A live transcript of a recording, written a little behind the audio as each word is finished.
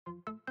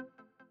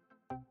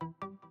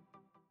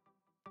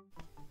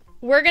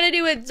We're gonna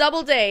do a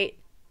double date.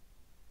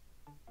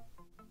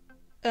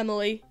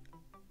 Emily,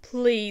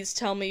 please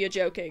tell me you're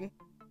joking.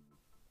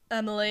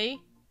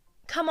 Emily?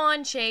 Come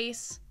on,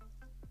 Chase.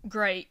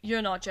 Great,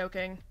 you're not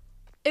joking.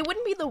 It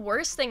wouldn't be the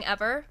worst thing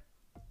ever.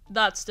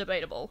 That's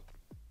debatable.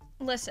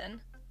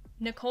 Listen,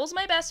 Nicole's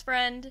my best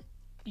friend,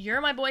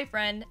 you're my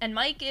boyfriend, and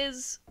Mike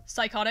is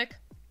psychotic.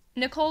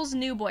 Nicole's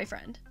new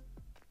boyfriend.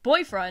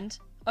 Boyfriend?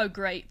 Oh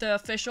great, they're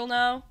official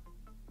now?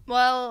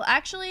 Well,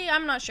 actually,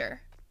 I'm not sure.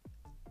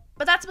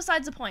 But that's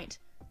besides the point.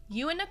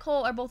 You and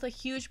Nicole are both a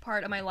huge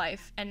part of my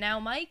life, and now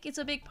Mike is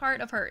a big part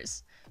of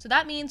hers. So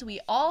that means we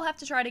all have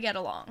to try to get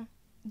along.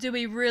 Do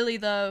we really,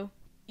 though?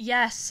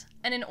 Yes,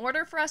 and in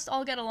order for us to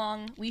all get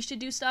along, we should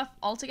do stuff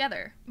all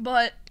together.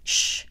 But,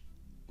 shh.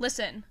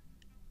 Listen,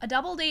 a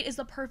double date is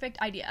the perfect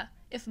idea.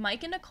 If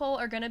Mike and Nicole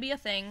are gonna be a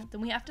thing,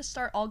 then we have to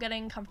start all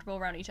getting comfortable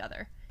around each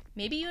other.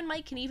 Maybe you and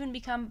Mike can even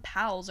become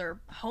pals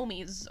or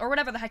homies, or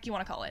whatever the heck you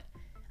want to call it.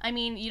 I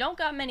mean, you don't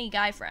got many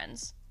guy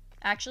friends.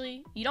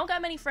 Actually, you don't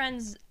got many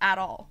friends at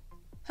all.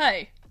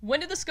 Hey,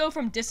 when did this go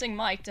from dissing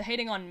Mike to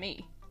hating on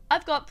me?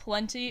 I've got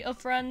plenty of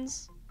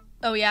friends.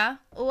 Oh yeah?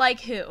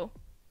 Like who?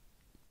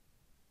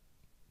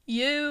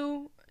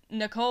 You,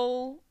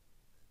 Nicole,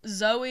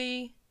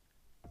 Zoe.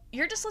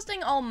 You're just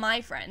listing all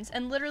my friends,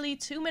 and literally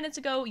 2 minutes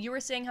ago you were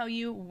saying how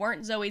you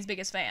weren't Zoe's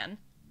biggest fan.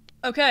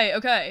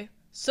 Okay,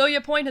 so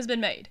your point has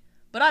been made,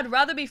 but I'd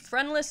rather be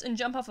friendless and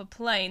jump off a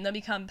plane than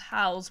become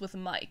pals with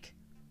Mike.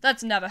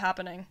 That's never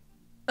happening.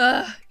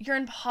 Ugh, you're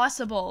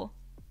impossible.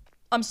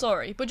 I'm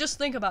sorry, but just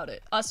think about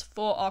it. Us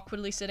four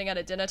awkwardly sitting at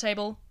a dinner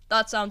table?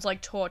 That sounds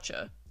like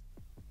torture.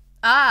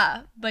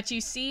 Ah, but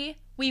you see,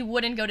 we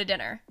wouldn't go to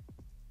dinner.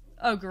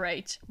 Oh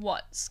great,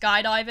 what,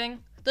 skydiving?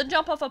 The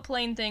jump off a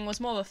plane thing was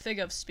more of a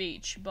figure of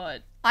speech,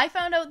 but... I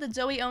found out that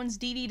Zoe owns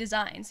DD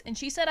Designs, and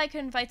she said I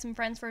could invite some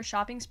friends for a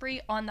shopping spree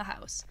on the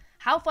house.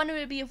 How fun would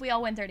it be if we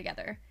all went there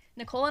together?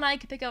 Nicole and I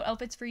could pick out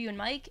outfits for you and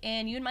Mike,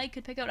 and you and Mike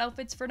could pick out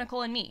outfits for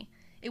Nicole and me.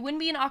 It wouldn't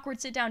be an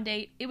awkward sit-down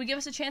date, it would give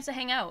us a chance to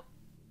hang out.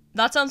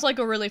 That sounds like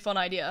a really fun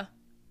idea.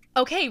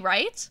 Okay,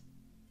 right?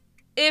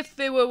 If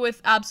it were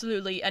with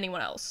absolutely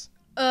anyone else.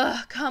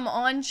 Ugh, come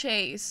on,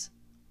 Chase.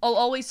 I'll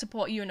always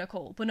support you and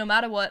Nicole, but no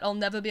matter what, I'll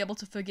never be able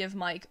to forgive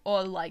Mike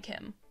or like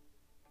him.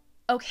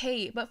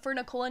 Okay, but for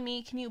Nicole and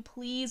me, can you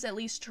please at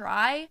least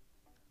try?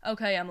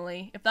 Okay,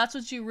 Emily, if that's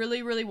what you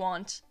really, really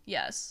want,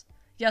 yes.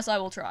 Yes, I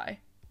will try.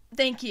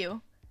 Thank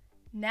you.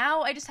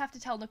 Now I just have to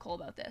tell Nicole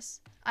about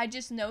this. I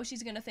just know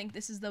she's gonna think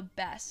this is the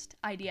best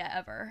idea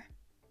ever.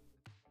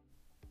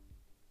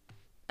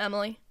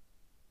 Emily,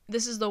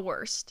 this is the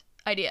worst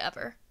idea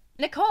ever.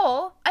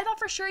 Nicole, I thought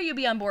for sure you'd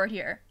be on board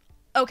here.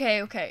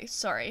 Okay,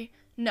 sorry.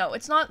 No,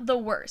 it's not the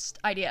worst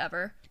idea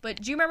ever,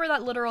 but do you remember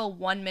that literal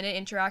 1-minute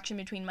interaction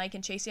between Mike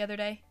and Chase the other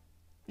day?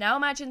 Now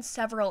imagine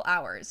several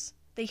hours.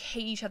 They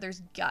hate each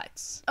other's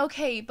guts.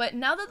 Okay, but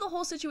now that the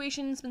whole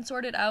situation's been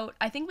sorted out,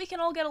 I think we can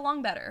all get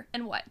along better.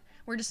 And what?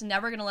 We're just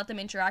never gonna let them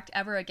interact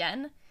ever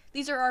again?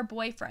 These are our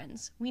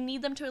boyfriends. We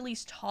need them to at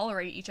least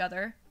tolerate each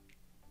other.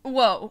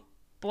 Whoa,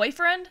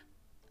 boyfriend?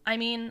 I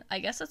mean, I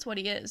guess that's what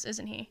he is,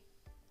 isn't he?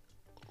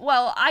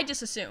 Well, I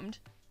just assumed.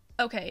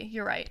 Okay,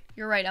 you're right,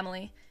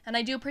 Emily. And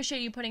I do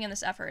appreciate you putting in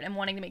this effort and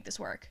wanting to make this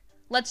work.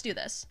 Let's do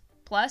this.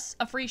 Plus,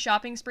 a free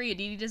shopping spree at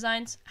DD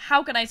Designs.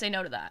 How can I say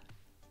no to that?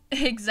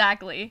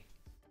 Exactly.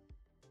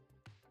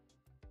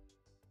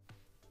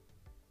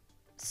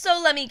 So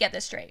let me get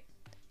this straight.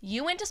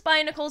 You went to spy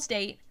on Nicole's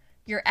date,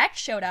 your ex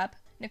showed up,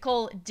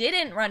 Nicole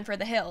didn't run for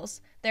the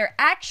hills, they're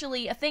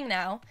actually a thing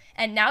now,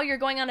 and now you're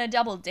going on a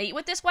double date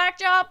with this whack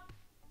job?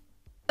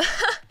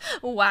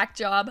 Whack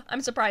job. I'm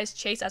surprised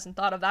Chase hasn't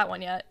thought of that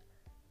one yet.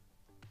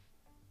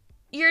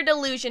 You're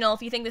delusional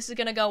if you think this is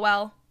gonna go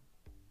well.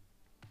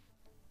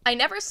 I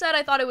never said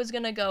I thought it was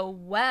gonna go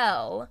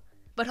well,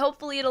 but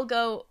hopefully it'll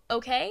go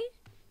okay?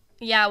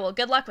 Yeah, well,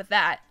 good luck with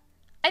that.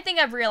 I think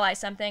I've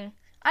realized something.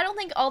 I don't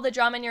think all the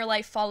drama in your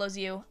life follows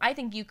you. I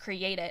think you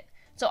create it.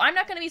 So I'm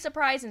not gonna be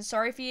surprised and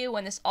sorry for you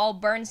when this all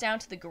burns down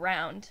to the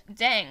ground.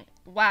 Dang.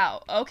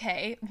 Wow,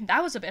 okay.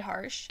 That was a bit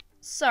harsh.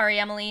 Sorry,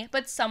 Emily,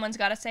 but someone's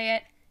gotta say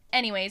it.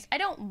 Anyways, I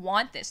don't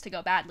want this to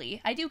go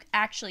badly. I do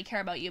actually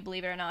care about you,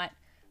 believe it or not.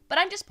 But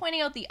I'm just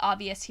pointing out the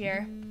obvious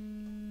here.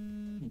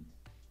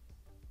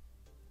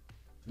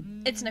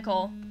 It's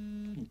Nicole.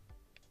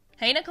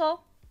 Hey,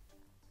 Nicole.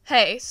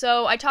 Hey,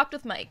 so I talked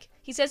with Mike.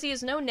 He says he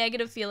has no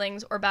negative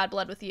feelings or bad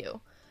blood with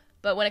you.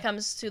 But when it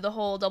comes to the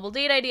whole double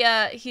date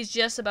idea, he's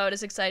just about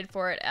as excited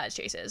for it as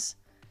Chase is.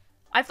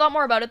 I've thought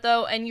more about it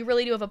though, and you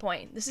really do have a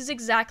point. This is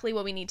exactly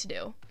what we need to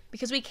do.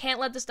 Because we can't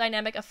let this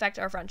dynamic affect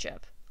our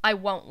friendship. I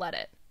won't let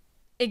it.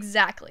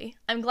 Exactly.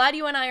 I'm glad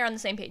you and I are on the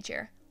same page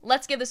here.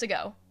 Let's give this a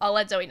go. I'll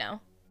let Zoe know.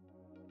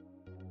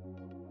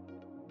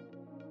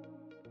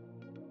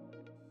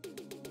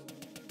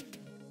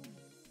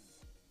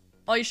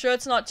 Are you sure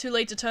it's not too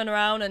late to turn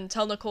around and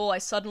tell Nicole I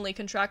suddenly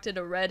contracted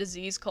a rare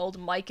disease called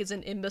Mike is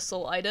an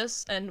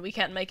imbecile-itis and we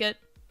can't make it?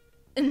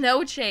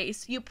 No,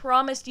 Chase. You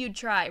promised you'd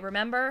try,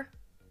 remember?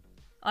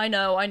 I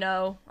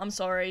know. I'm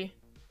sorry.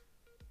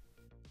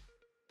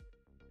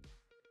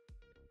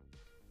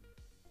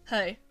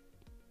 Hey.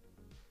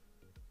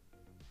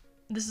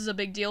 This is a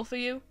big deal for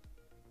you?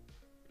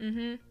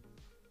 Mm-hmm.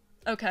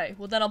 Okay,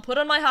 well then I'll put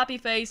on my happy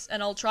face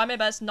and I'll try my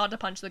best not to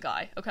punch the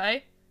guy,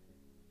 okay?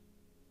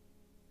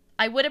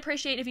 I would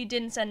appreciate if you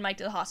didn't send Mike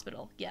to the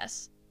hospital,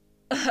 yes.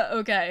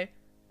 Okay,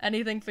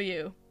 anything for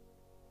you.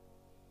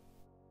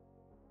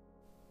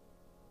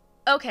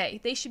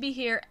 Okay, they should be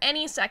here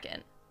any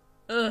second.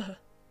 Ugh.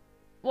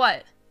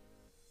 What?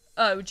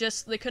 Oh,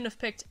 just they couldn't have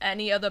picked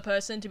any other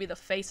person to be the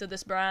face of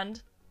this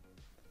brand?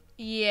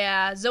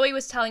 Yeah, Zoe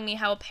was telling me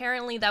how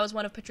apparently that was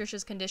one of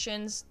Patricia's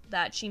conditions,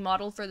 that she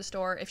modeled for the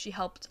store if she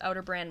helped out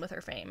her brand with her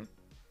fame.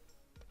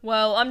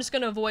 Well, I'm just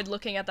gonna avoid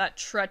looking at that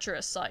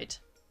treacherous site.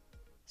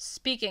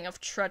 Speaking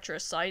of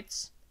treacherous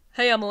sites.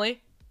 Hey,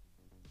 Emily.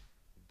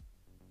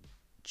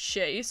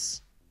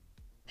 Chase.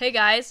 Hey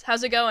guys,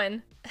 how's it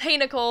going? Hey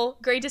Nicole,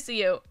 great to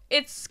see you.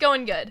 It's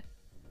going good.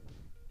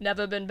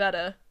 Never been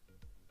better.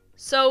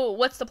 So,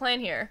 what's the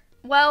plan here?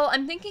 Well,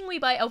 I'm thinking we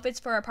buy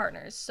outfits for our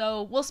partners,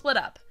 so we'll split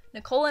up.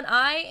 Nicole and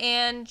I,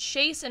 and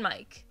Chase and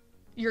Mike.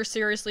 You're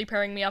seriously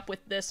pairing me up with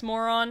this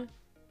moron?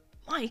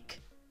 Mike?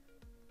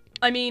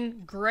 I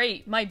mean,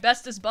 great, my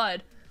bestest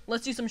bud.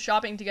 Let's do some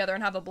shopping together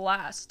and have a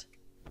blast.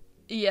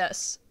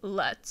 Yes,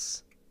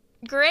 let's.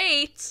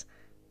 Great!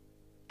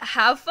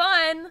 Have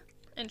fun!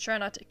 And try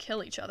not to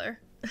kill each other.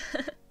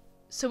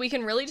 So we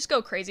can really just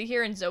go crazy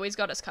here and Zoe's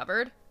got us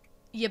covered?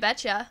 You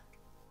betcha.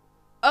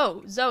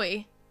 Oh,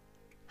 Zoe.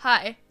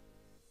 Hi.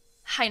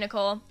 Hi,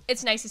 Nicole.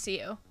 It's nice to see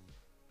you.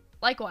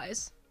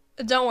 Likewise.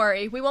 Don't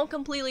worry, we won't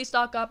completely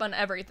stock up on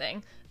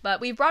everything,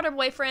 but we've brought our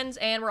boyfriends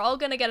and we're all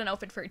gonna get an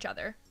outfit for each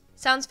other.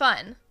 Sounds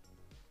fun.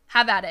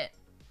 Have at it.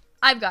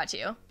 I've got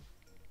you.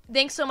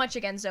 Thanks so much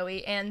again,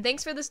 Zoe, and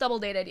thanks for this double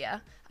date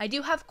idea. I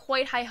do have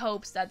quite high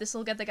hopes that this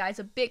will get the guys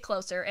a bit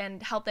closer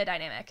and help their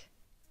dynamic.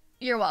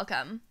 You're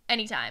welcome.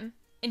 Anytime.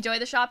 Enjoy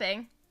the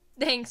shopping.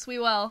 Thanks, we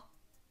will.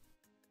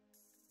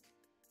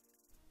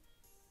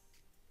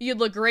 You'd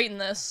look great in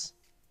this.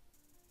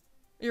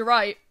 You're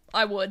right,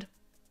 I would.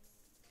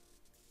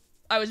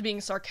 I was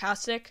being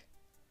sarcastic.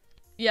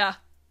 Yeah,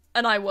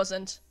 and I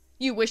wasn't.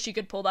 You wish you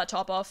could pull that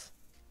top off.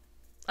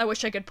 I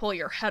wish I could pull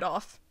your head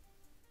off.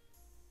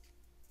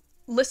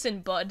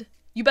 Listen, bud.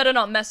 You better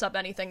not mess up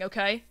anything,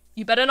 okay?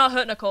 You better not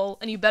hurt Nicole,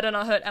 and you better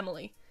not hurt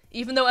Emily.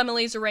 Even though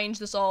Emily's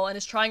arranged this all and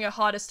is trying her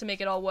hardest to make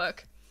it all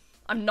work,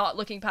 I'm not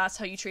looking past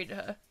how you treated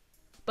her.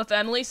 But for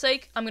Emily's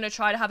sake, I'm gonna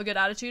try to have a good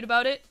attitude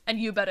about it, and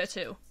you better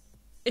too.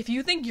 If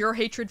you think your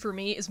hatred for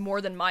me is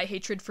more than my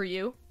hatred for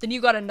you, then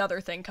you got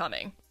another thing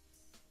coming.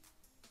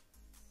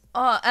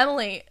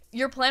 Emily,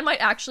 your plan might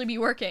actually be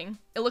working.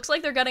 It looks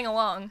like they're getting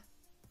along.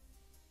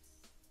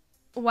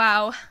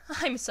 Wow,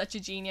 I'm such a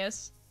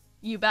genius.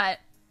 You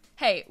bet.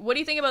 Hey, what do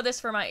you think about this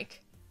for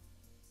Mike?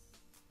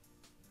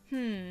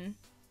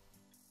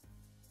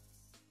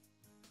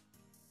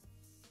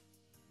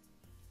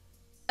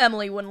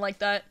 Emily wouldn't like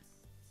that.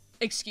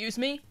 Excuse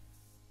me?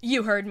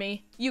 You heard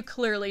me. You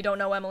clearly don't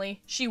know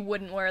Emily. She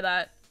wouldn't wear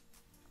that.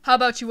 How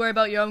about you worry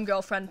about your own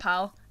girlfriend,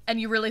 pal?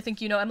 And you really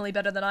think you know Emily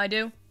better than I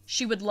do?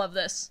 She would love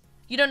this.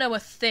 You don't know a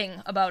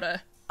thing about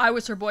her. I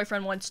was her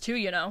boyfriend once too,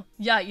 you know.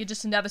 Yeah, you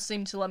just never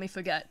seem to let me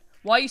forget.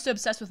 Why are you so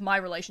obsessed with my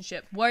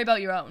relationship? Worry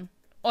about your own.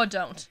 Or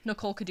don't.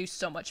 Nicole could do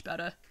so much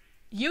better.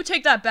 You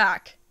take that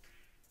back!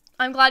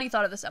 I'm glad you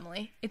thought of this,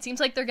 Emily. It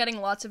seems like they're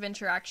getting lots of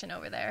interaction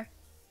over there.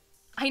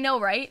 I know,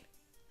 right?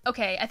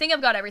 Okay, I think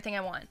I've got everything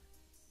I want.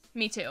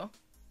 Me too.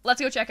 Let's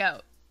go check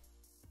out.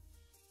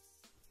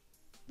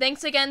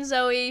 Thanks again,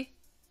 Zoe.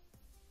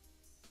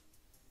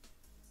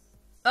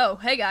 Oh,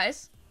 hey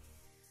guys.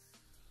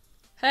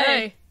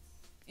 Hey.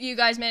 You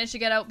guys managed to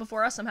get out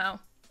before us somehow.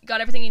 Got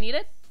everything you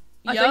needed?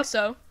 I think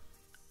so.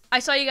 I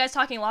saw you guys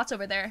talking lots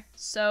over there,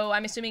 so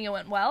I'm assuming it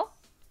went well?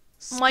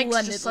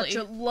 Mike's just such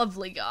a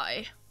lovely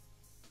guy.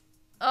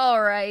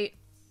 Alright.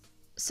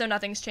 So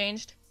nothing's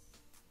changed?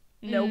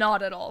 No,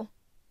 not at all.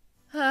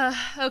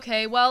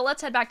 Okay, well,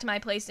 let's head back to my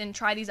place and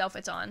try these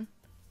outfits on.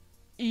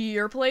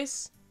 Your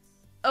place?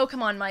 Oh,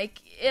 come on,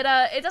 Mike. It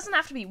doesn't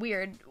have to be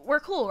weird. We're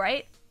cool,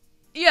 right?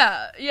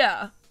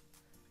 Yeah.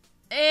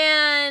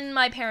 And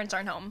my parents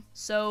aren't home,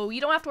 so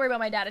you don't have to worry about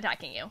my dad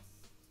attacking you.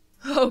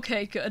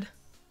 Okay, good.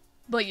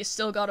 But you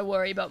still gotta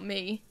worry about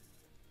me.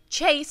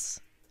 Chase!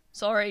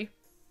 Sorry.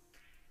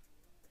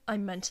 I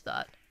meant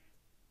that.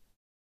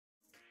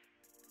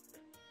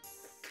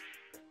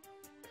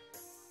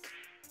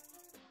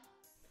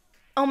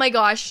 Oh my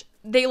gosh,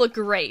 they look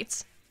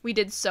great. We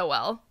did so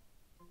well.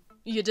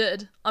 You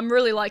did. I'm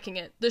really liking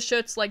it. This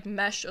shirt's like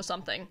mesh or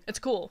something. It's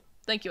cool.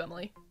 Thank you,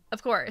 Emily.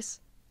 Of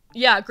course.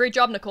 Yeah, great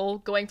job, Nicole,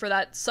 going for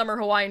that summer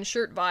Hawaiian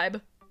shirt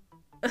vibe.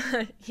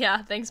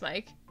 Yeah, thanks,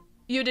 Mike.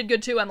 You did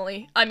good too,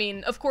 Emily. I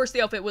mean, of course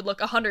the outfit would look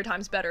 100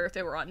 times better if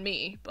it were on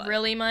me, but...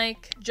 Really,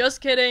 Mike?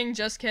 Just kidding,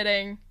 just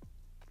kidding.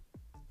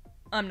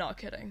 I'm not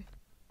kidding.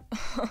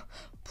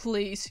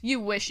 Please, you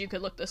wish you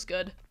could look this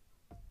good.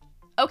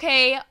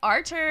 Okay,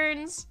 our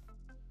turns.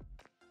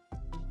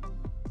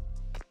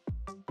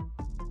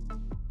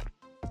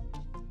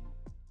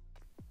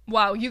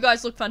 Wow, you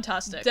guys look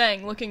fantastic.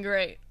 Dang, looking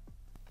great.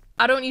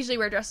 I don't usually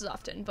wear dresses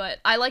often, but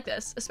I like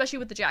this, especially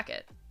with the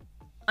jacket.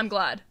 I'm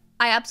glad.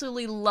 I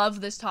absolutely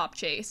love this top,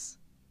 Chase.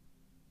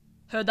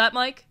 Heard that,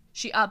 Mike?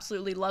 She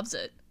absolutely loves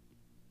it.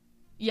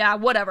 Yeah,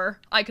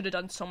 whatever. I could have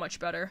done so much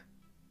better.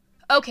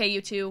 Okay,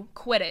 you two,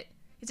 quit it.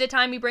 Is it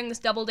time we bring this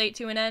double date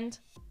to an end?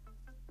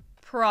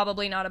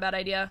 Probably not a bad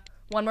idea.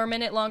 1 more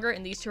minute longer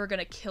and these two are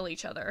gonna kill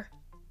each other.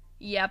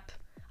 Yep.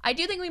 I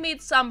do think we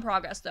made some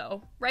progress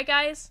though. Right,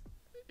 guys?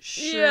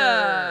 Sure.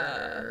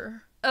 Yeah.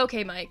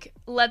 Okay, Mike.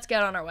 Let's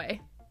get on our way.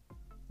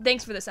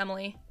 Thanks for this,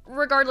 Emily.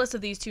 Regardless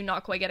of these two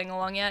not quite getting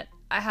along yet,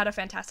 I had a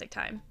fantastic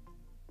time.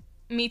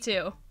 Me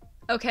too.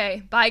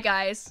 Okay, bye,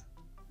 guys.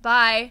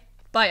 Bye.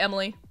 Bye,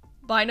 Emily.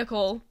 Bye,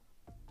 Nicole.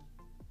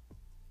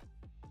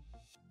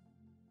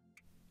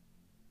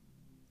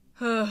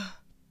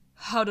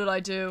 How did I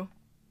do?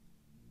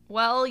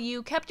 Well,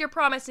 you kept your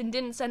promise and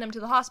didn't send him to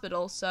the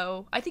hospital,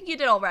 so I think you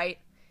did alright.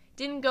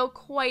 Didn't go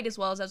quite as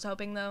well as I was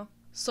hoping, though.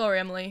 Sorry,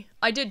 Emily.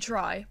 I did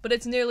try, but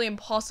it's nearly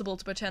impossible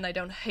to pretend I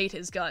don't hate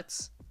his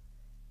guts.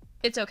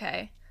 It's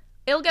okay.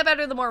 It'll get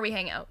better the more we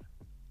hang out.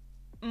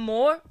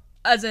 More?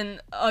 As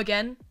in,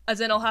 again? As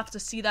in I'll have to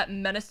see that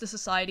menace to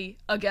society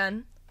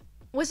again?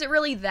 Was it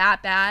really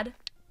that bad?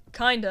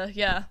 Kinda,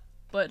 yeah.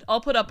 But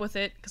I'll put up with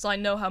it, because I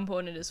know how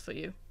important it is for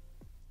you.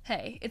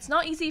 Hey, it's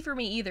not easy for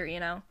me either,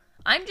 you know.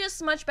 I'm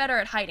just much better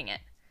at hiding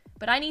it.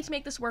 But I need to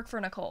make this work for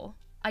Nicole.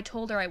 I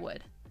told her I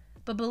would.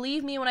 But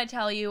believe me when I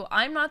tell you,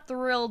 I'm not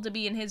thrilled to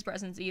be in his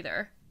presence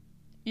either.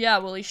 Yeah,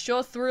 well, he's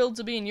sure thrilled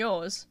to be in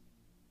yours.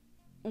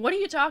 What are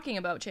you talking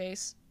about,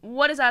 Chase?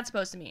 What is that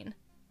supposed to mean?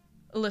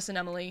 Listen,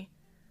 Emily.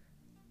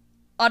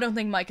 I don't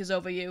think Mike is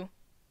over you.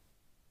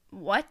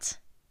 What?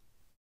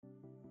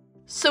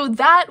 So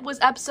that was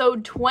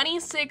episode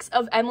 26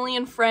 of Emily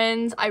and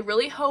Friends. I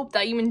really hope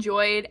that you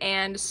enjoyed,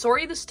 and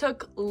sorry this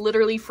took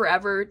literally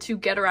forever to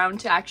get around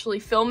to actually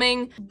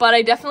filming, but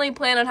I definitely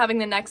plan on having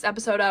the next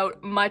episode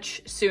out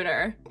much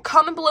sooner.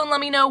 Comment below and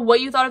let me know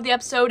what you thought of the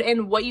episode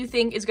and what you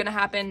think is gonna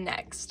happen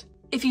next.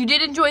 If you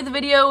did enjoy the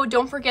video,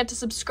 don't forget to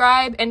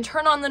subscribe and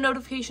turn on the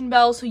notification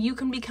bell so you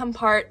can become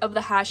part of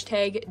the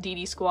hashtag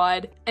DD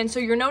Squad, and so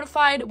you're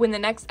notified when the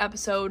next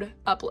episode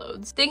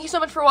uploads. Thank you so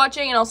much for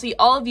watching, and I'll see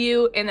all of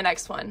you in the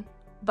next one.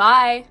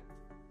 Bye!